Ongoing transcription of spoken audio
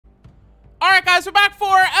guys? We're back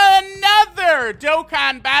for another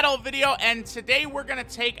Dokkan battle video, and today we're gonna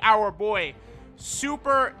take our boy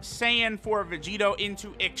Super Saiyan 4 Vegito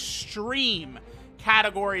into Extreme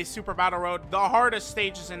category Super Battle Road, the hardest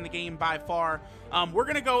stages in the game by far. We're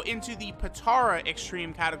gonna go into the POTARA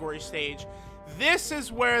Extreme category stage. This is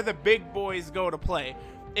where the big boys go to play.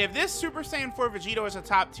 If this Super Saiyan 4 Vegito is a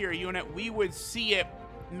top tier unit, we would see it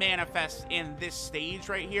manifest in this stage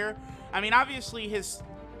right here. I mean, obviously his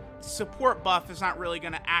support buff is not really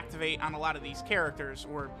going to activate on a lot of these characters,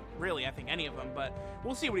 or really I think any of them, but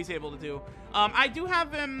we'll see what he's able to do. I do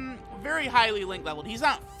have him very highly link leveled. He's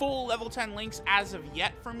not full level 10 links as of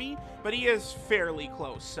yet for me, but he is fairly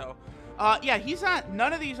close. So yeah, he's not,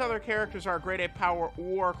 none of these other characters are grade A power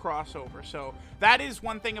or crossover, so that is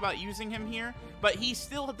one thing about using him here. But he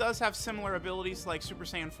still does have similar abilities like Super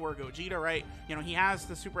Saiyan 4 Gogeta, right? You know, he has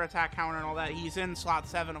the super attack counter and all that. He's in slot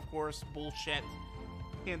 7, of course. Bullshit.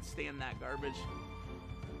 Can't stand that garbage.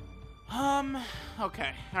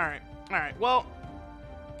 Okay. Alright. Well,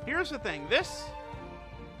 here's the thing. This,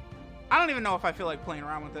 I don't even know if I feel like playing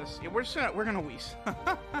around with this. Yeah, we're gonna Whis.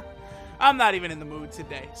 I'm not even in the mood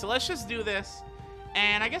today. So let's just do this.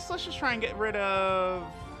 And I guess let's just try and get rid of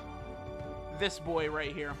this boy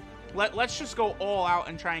right here. Let's just go all out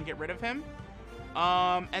and try and get rid of him.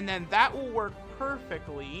 And then that will work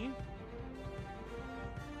perfectly,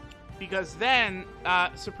 because then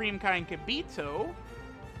Supreme Kai and Kibito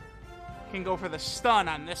can go for the stun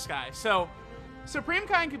on this guy. So Supreme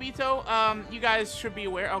Kai and Kibito, you guys should be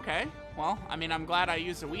aware. Okay, well, I mean, I'm glad I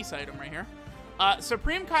used a Whis item right here.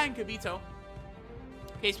 Supreme Kai and Kibito,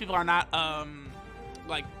 in case people are not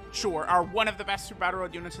like sure, are one of the best Super Battle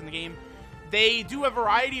Road units in the game. They do a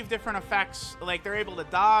variety of different effects. Like, they're able to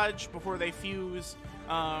dodge before they fuse.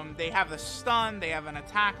 They have the stun. They have an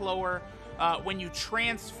attack lower. When you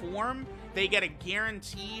transform, they get a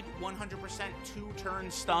guaranteed 100%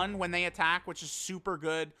 2-turn stun when they attack, which is super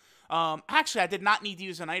good. Actually, I did not need to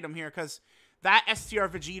use an item here because that STR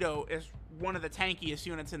Vegito is one of the tankiest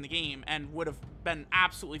units in the game and would have been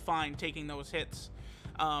absolutely fine taking those hits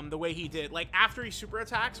the way he did. Like, after he super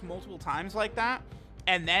attacks multiple times like that,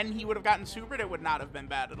 and then he would have gotten supered, it would not have been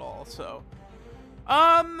bad at all. So,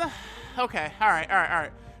 okay, all right.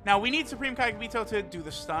 Now, we need Supreme Kai Kibito to do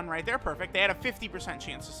the stun right there. Perfect. They had a 50%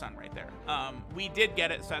 chance to stun right there. We did get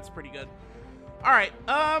it, so that's pretty good. All right.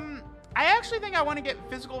 I actually think I want to get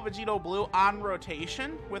Physical Vegito Blue on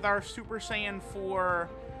rotation with our Super Saiyan 4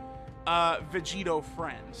 Vegito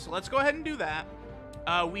friends. So let's go ahead and do that.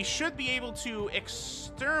 We should be able to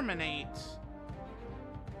exterminate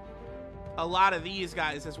a lot of these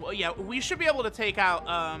guys as well. Yeah, we should be able to take out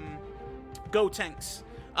Gotenks.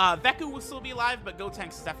 Veku will still be alive, but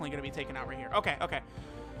Gotenks is definitely going to be taken out right here. Okay.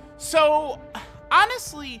 So,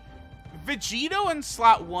 honestly, Vegito in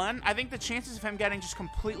slot 1, I think the chances of him getting just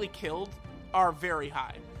completely killed are very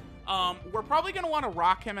high. We're probably going to want to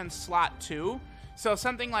rock him in slot 2. So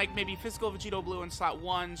something like maybe Physical Vegito Blue in slot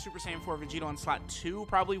 1, Super Saiyan 4 Vegito in slot 2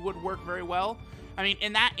 probably would work very well. I mean,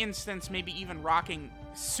 in that instance, maybe even rocking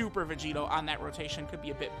Super Vegito on that rotation could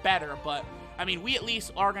be a bit better, but I mean, we at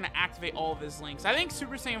least are going to activate all of his links. I think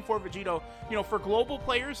Super Saiyan 4 Vegito, you know, for global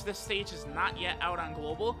players, this stage is not yet out on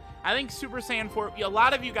global. I think Super Saiyan 4, a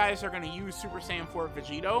lot of you guys are going to use Super Saiyan 4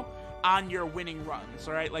 Vegito on your winning runs,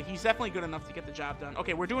 all right? Like, he's definitely good enough to get the job done.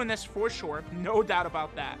 Okay, we're doing this for sure. No doubt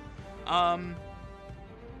about that.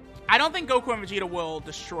 I don't think Goku and Vegeta will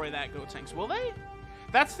destroy that Gotenks, will they?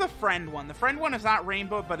 That's the friend one. The friend one is not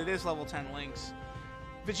rainbow, but it is level 10 links.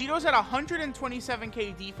 Vegito's at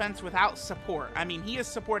 127k defense without support. I mean, he is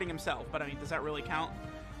supporting himself, but I mean, does that really count?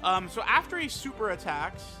 So after he super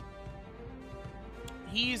attacks,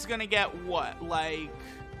 he's gonna get what, like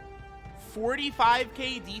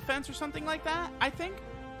 45k defense or something like that, I think.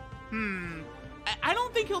 I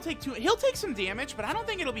don't think he'll take he'll take some damage, but I don't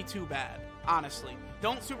think it'll be too bad, honestly.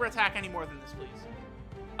 Don't super attack any more than this, please.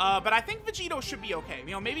 But I think Vegito should be okay.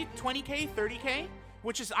 You know, maybe 20k, 30k,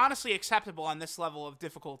 which is honestly acceptable on this level of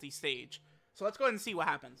difficulty stage. So let's go ahead and see what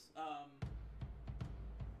happens.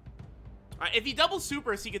 If he double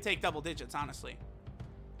supers, he could take double digits, honestly.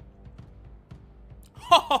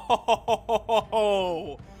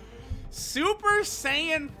 Super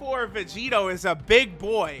Saiyan 4 Vegito is a big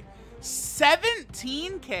boy.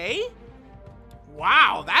 17k?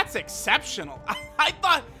 Wow, that's exceptional. I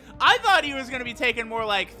thought he was going to be taking more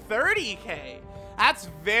like 30k. That's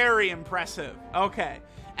very impressive. Okay.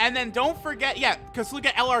 And then don't forget, yeah, because look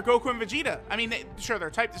at LR Goku and Vegeta. I mean, sure,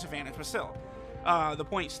 they're type disadvantage, but still, the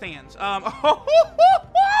point stands. Oh!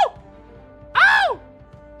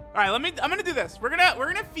 All right, I'm gonna do this. We're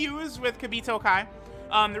gonna fuse with Kibito Kai.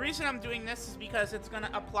 The reason I'm doing this is because it's going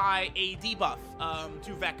to apply a debuff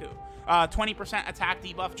to Veku. 20% attack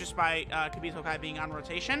debuff just by Kibito Kai being on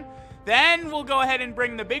rotation. Then we'll go ahead and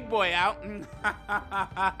bring the big boy out.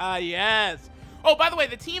 Yes. Oh, by the way,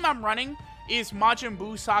 the team I'm running is Majin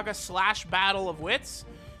Buu Saga / Battle of Wits.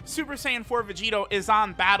 Super Saiyan 4 Vegito is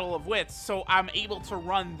on Battle of Wits, so I'm able to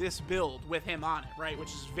run this build with him on it, right? Which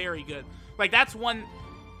is very good. Like, that's why,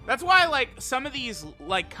 like, some of these,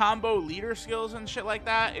 like, combo leader skills and shit like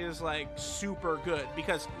that is, like, super good.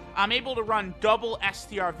 Because I'm able to run double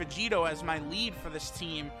STR Vegito as my lead for this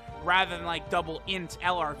team rather than, like, double int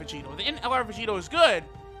LR Vegito. The int LR Vegito is good,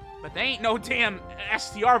 but they ain't no damn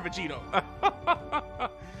STR Vegito.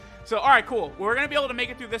 So, alright, cool. We're going to be able to make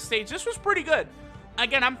it through this stage. This was pretty good.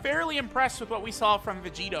 Again, I'm fairly impressed with what we saw from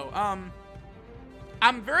Vegito.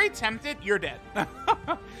 I'm very tempted... You're dead.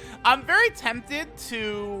 I'm very tempted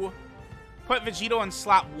to put Vegito in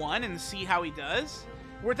slot 1 and see how he does.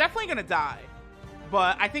 We're definitely going to die.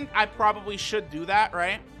 But I think I probably should do that,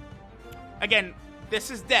 right? Again,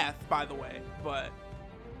 this is death, by the way. But...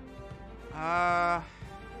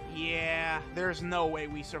 yeah, there's no way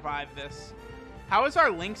we survive this. How is our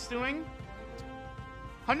Lynx doing?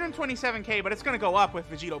 127k, but it's going to go up with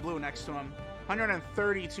Vegito Blue next to him.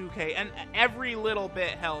 132k, and every little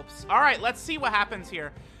bit helps. All right, let's see what happens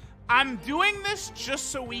here. I'm doing this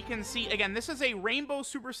just so we can see. Again, this is a Rainbow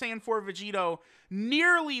Super Saiyan 4 Vegito,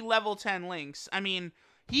 nearly level 10 Lynx. I mean,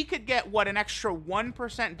 he could get, what, an extra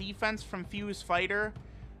 1% defense from Fuse Fighter.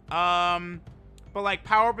 But, like,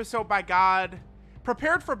 Power Bestowed by God.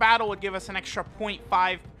 Prepared for Battle would give us an extra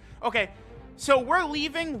 0.5. Okay, so we're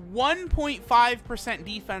leaving 1.5%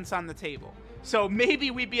 defense on the table. So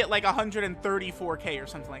maybe we'd be at like 134k or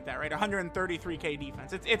something like that, right? 133k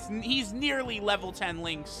defense. He's nearly level 10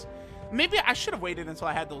 Lynx. Maybe I should have waited until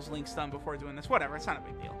I had those Lynx done before doing this. Whatever, it's not a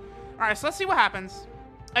big deal. All right, so let's see what happens.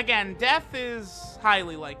 Again, death is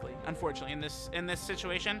highly likely, unfortunately, in this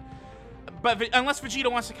situation. But unless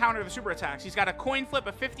Vegito wants to counter the super attacks, he's got a coin flip,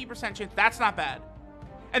 a 50% chance. That's not bad.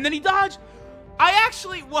 And then he dodged.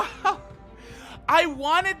 Wow. I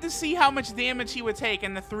wanted to see how much damage he would take,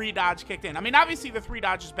 and the 3 dodge kicked in. I mean, obviously the 3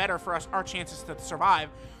 dodge is better for us, our chances to survive.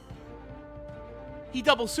 He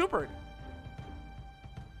double supered.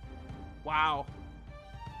 Wow.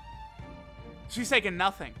 She's taking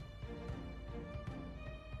nothing.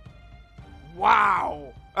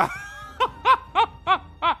 Wow.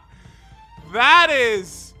 That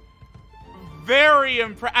is very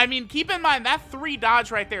impressive. I mean, keep in mind, that 3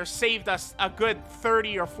 dodge right there saved us a good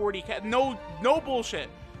 30 or 40k. No bullshit.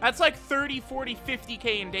 That's like 30, 40,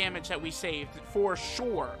 50k in damage that we saved for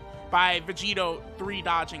sure by Vegito 3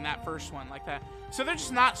 dodging that first one like that. So they're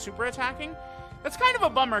just not super attacking. That's kind of a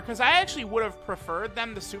bummer, because I actually would have preferred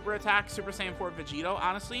them to super attack Super Saiyan 4 Vegito,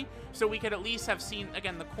 honestly. So we could at least have seen,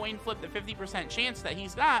 again, the coin flip, the 50% chance that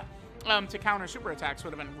he's got to counter super attacks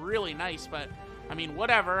would have been really nice. But, I mean,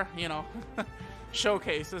 whatever, you know.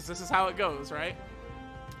 Showcases, this is how it goes, right?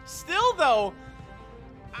 Still, though,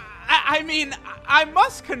 I mean, I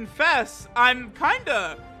must confess, I'm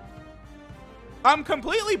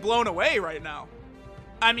completely blown away right now.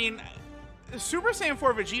 I mean, Super Saiyan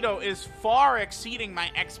 4 Vegito is far exceeding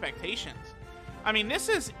my expectations. I mean, this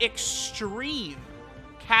is extreme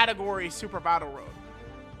category Super Battle Road.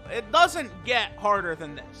 It doesn't get harder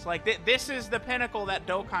than this. Like, this is the pinnacle that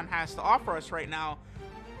Dokkan has to offer us right now.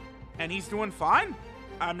 And he's doing fine.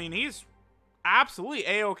 I mean, he's absolutely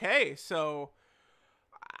A-okay. So,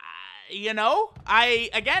 you know,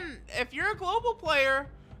 again, if you're a global player,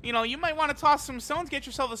 you know, you might want to toss some stones, get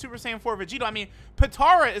yourself a Super Saiyan 4 Vegito. I mean,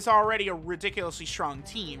 POTARA is already a ridiculously strong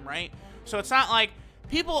team, right? So it's not like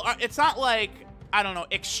it's not like, I don't know,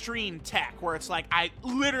 extreme tech, where it's like,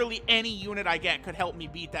 literally any unit I get could help me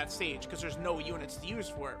beat that stage, because there's no units to use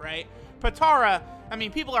for it, right? POTARA, I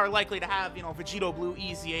mean, people are likely to have, you know, Vegito Blue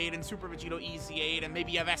Easy 8 and Super Vegito Easy 8, and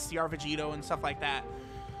maybe you have STR Vegito and stuff like that.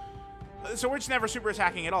 So we're just never super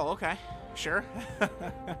attacking at all. Okay, sure.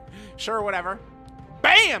 Sure, whatever.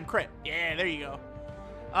 Bam! Crit. Yeah, there you go.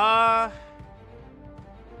 I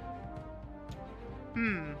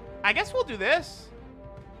guess we'll do this.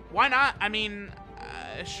 Why not? I mean,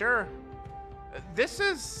 sure. This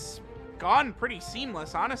has gone pretty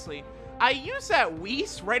seamless, honestly. I used that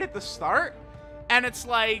Whis right at the start, and it's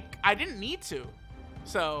like, I didn't need to.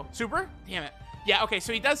 So, super? Damn it. Yeah, okay,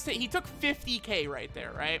 so he took 50k right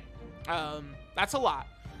there, right? That's a lot.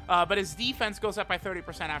 But his defense goes up by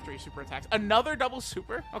 30% after he super attacks. Another double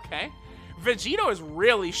super? Okay. Vegito is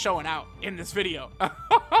really showing out in this video.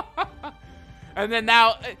 And then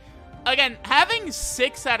now, again, having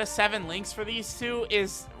 6 out of 7 links for these two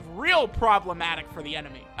is real problematic for the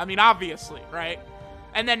enemy. I mean, obviously, right?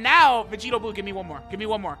 And then now, Vegito Blue, give me one more. Give me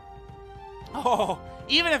one more. Oh,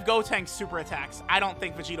 even if Gotenks super attacks, I don't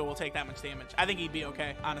think Vegito will take that much damage. I think he'd be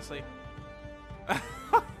okay, honestly.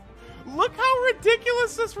 Look how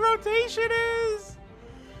ridiculous this rotation is.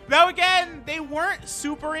 Now, again, they weren't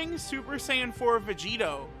supering Super Saiyan 4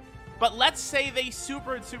 Vegito. But let's say they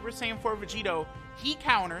supered Super Saiyan 4 Vegito. He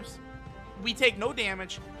counters. We take no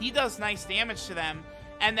damage. He does nice damage to them.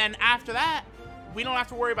 And then after that, we don't have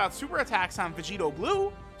to worry about super attacks on Vegito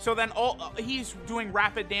Blue. So then he's doing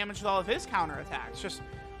rapid damage with all of his counter attacks. Just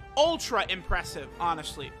ultra impressive,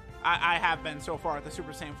 honestly. I have been so far at the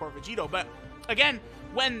Super Saiyan 4 Vegito. But again,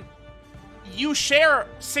 when you share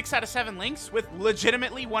 6 out of 7 links with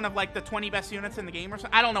legitimately one of like the 20 best units in the game or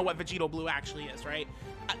something, I don't know what Vegito Blue actually is, right?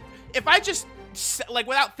 If I just, like,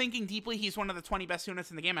 without thinking deeply, he's one of the 20 best units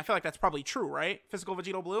in the game, I feel like that's probably true, right? Physical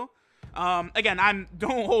Vegito Blue? Again,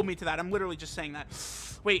 don't hold me to that. I'm literally just saying that.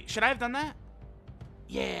 Wait, should I have done that?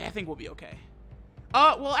 Yeah, I think we'll be okay.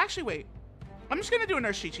 Well, actually, wait. I'm just gonna do a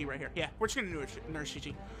Nurse Chi-Chi right here. Yeah, we're just gonna do a Nurse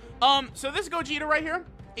Chi-Chi. So this Gogeta right here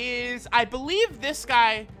is, I believe this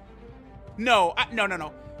guy... No.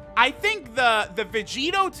 I think the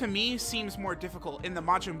Vegito, to me, seems more difficult in the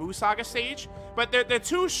Majin Buu Saga stage. But the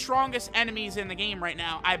two strongest enemies in the game right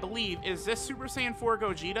now, I believe, is this Super Saiyan 4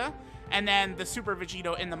 Gogeta and then the Super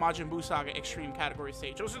Vegito in the Majin Buu Saga Extreme category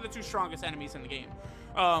stage. Those are the two strongest enemies in the game.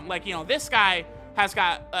 Like, you know, this guy has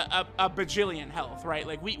got a bajillion health, right?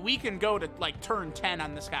 Like, we can go to, like, turn 10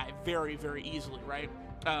 on this guy very, very easily, right?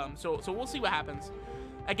 So we'll see what happens.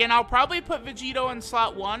 Again, I'll probably put Vegito in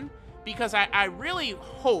slot 1 because I really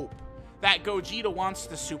hope that Gogeta wants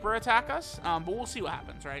to super attack us, but we'll see what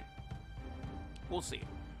happens, right? We'll see.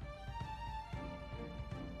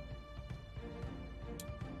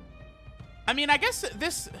 I mean, I guess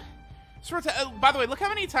this... by the way, look how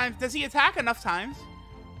many times... Does he attack enough times?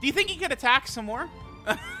 Do you think he could attack some more?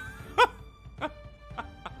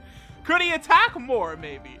 Could he attack more,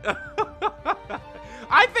 maybe?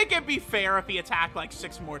 I think it'd be fair if he attacked like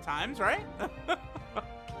 6 more times, right? Okay.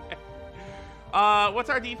 What's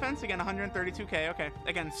our defense? Again, 132k. Okay.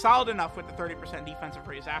 Again, solid enough with the 30% defensive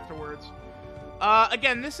raise afterwards.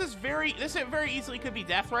 Again, this very easily could be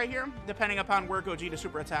death right here, depending upon where Gogeta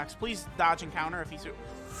super attacks. Please dodge and counter if he's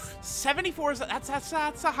 74 is that's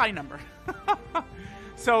a high number.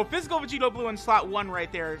 So physical Vegito Blue in slot 1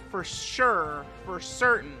 right there for sure, for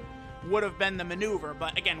certain, would have been the maneuver.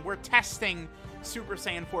 But again, we're testing Super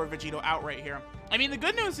Saiyan 4 Vegito out right here. I mean, the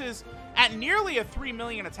good news is at nearly a 3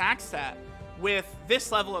 million attack stat with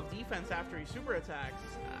this level of defense after he super attacks,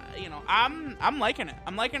 you know, I'm liking it.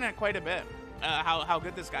 I'm liking it quite a bit. How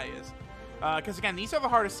good this guy is. Because again, these are the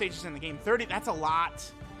hardest stages in the game. 30, that's a lot.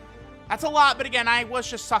 That's a lot, but again, I was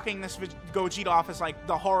just sucking this Gogeta off as like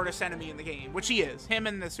the hardest enemy in the game, which he is. Him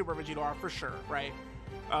and the Super Vegito are for sure, right?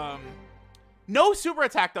 No super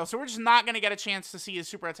attack though, so we're just not gonna get a chance to see his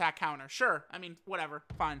super attack counter. Sure, I mean, whatever,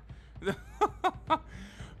 fine.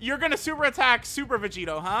 You're gonna super attack Super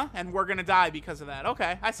Vegito, huh? And we're gonna die because of that.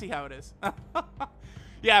 Okay, I see how it is.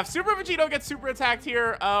 Yeah, if Super Vegito gets super attacked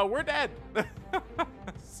here, we're dead.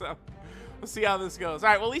 So, we'll see how this goes. All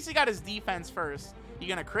right, well, at least he got his defense first. You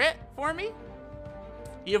gonna crit for me?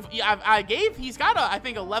 He's got I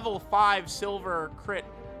think a level 5 silver crit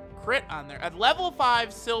on there. A level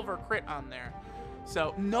 5 silver crit on there.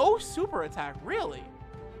 So, no super attack, really?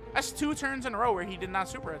 That's 2 turns in a row where he did not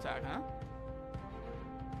super attack, huh?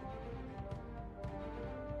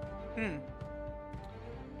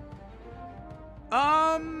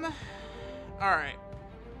 Alright.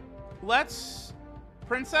 Let's...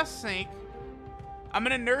 Princess Snake. I'm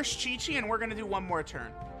gonna Nurse Chi-Chi, and we're gonna do 1 more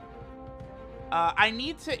turn. I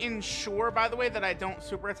need to ensure, by the way, that I don't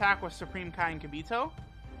super attack with Supreme Kai and Kibito.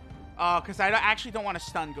 Because I actually don't want to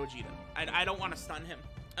stun Gogeta. I don't want to stun him.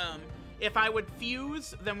 If I would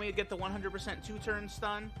fuse, then we'd get the 100% 2-turn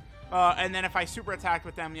stun. And then if I super attacked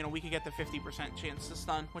with them, you know, we could get the 50% chance to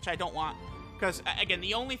stun, which I don't want. Because, again,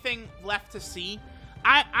 the only thing left to see...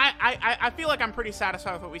 I feel like I'm pretty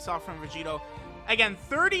satisfied with what we saw from Vegito. Again,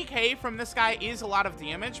 30k from this guy is a lot of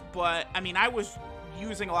damage, but, I mean, I was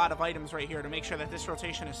using a lot of items right here to make sure that this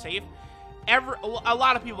rotation is safe. A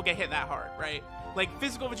lot of people get hit that hard, right? Like,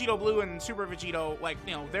 Physical Vegito Blue and Super Vegito, like,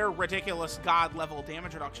 you know, their ridiculous god-level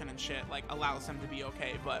damage reduction and shit, like, allows them to be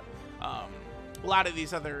okay, but, a lot of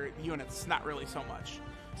these other units, not really so much.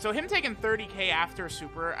 So him taking 30k after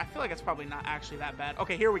Super, I feel like it's probably not actually that bad.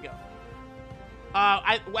 Okay, here we go.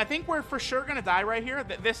 I think we're for sure going to die right here.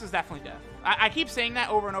 This is definitely death. I keep saying that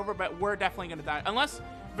over and over, but we're definitely going to die. Unless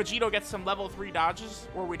Vegito gets some level 3 dodges,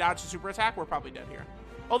 or we dodge the super attack, we're probably dead here.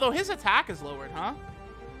 Although his attack is lowered, huh?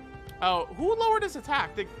 Oh, who lowered his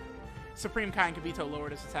attack? Supreme Kai and Vegito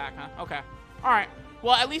lowered his attack, huh? Okay. All right.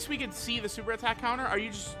 Well, at least we could see the super attack counter. Are you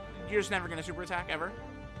just... You're just never going to super attack, ever?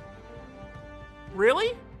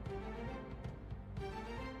 Really?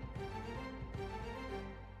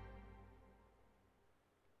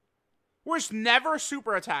 We're just never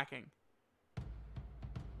super attacking.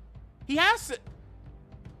 He has to...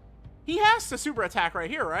 He has to super attack right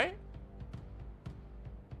here, right?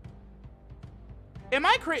 Am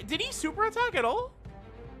I crazy? Did he super attack at all?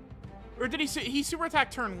 Or did he super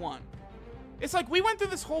attack turn 1? It's like we went through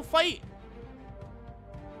this whole fight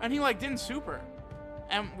and he like didn't super.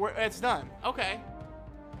 And it's done. Okay.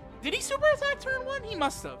 Did he super attack turn 1? He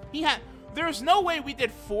must have. He had... There's no way we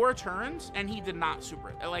did 4 turns and he did not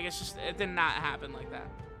super. Like, it's just... It did not happen like that.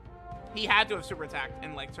 He had to have super attacked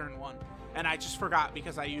in like turn 1. And I just forgot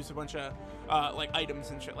because I used a bunch of like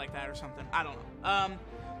items and shit like that or something. I don't know.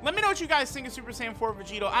 Let me know what you guys think of Super Saiyan 4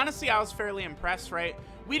 Vegito. Honestly, I was fairly impressed, right?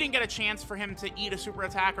 We didn't get a chance for him to eat a super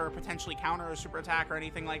attack or potentially counter a super attack or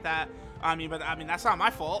anything like that. I mean, that's not my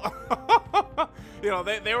fault. You know,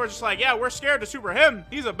 they were just like, yeah, we're scared to super him.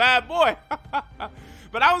 He's a bad boy.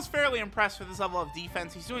 But I was fairly impressed with this level of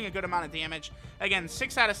defense. He's doing a good amount of damage. Again,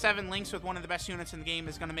 6 out of 7 links with one of the best units in the game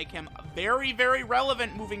is going to make him very, very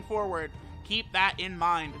relevant moving forward. Keep that in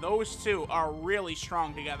mind. Those two are really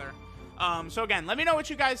strong together. So again, let me know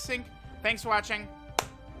what you guys think. Thanks for watching,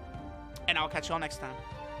 and I'll catch you all next time.